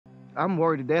I'm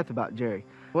worried to death about Jerry.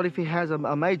 What if he has a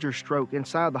major stroke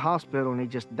inside the hospital and he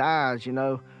just dies, you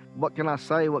know? What can I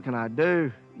say? What can I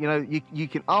do? You know, you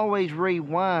can always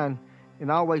rewind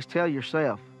and always tell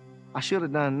yourself, I should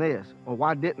have done this, or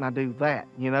why didn't I do that,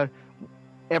 you know?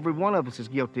 Every one of us is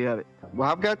guilty of it. Well,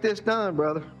 I've got this done,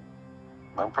 brother.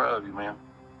 I'm proud of you, man.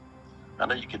 I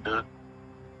know you can do it.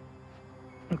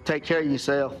 Take care of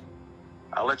yourself.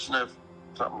 I'll let you know if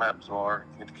something happens tomorrow.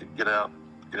 Get out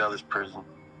of this prison.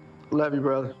 Love you,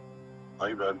 brother. Love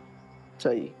you, bud. See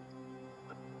you.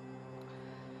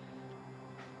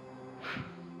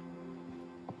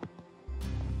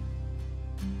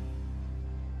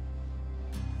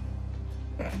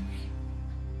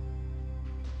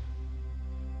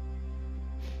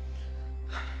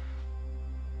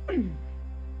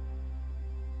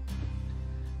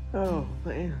 Oh,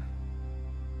 man.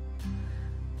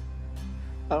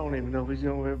 I don't even know if he's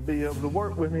going to be able to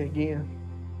work with me again.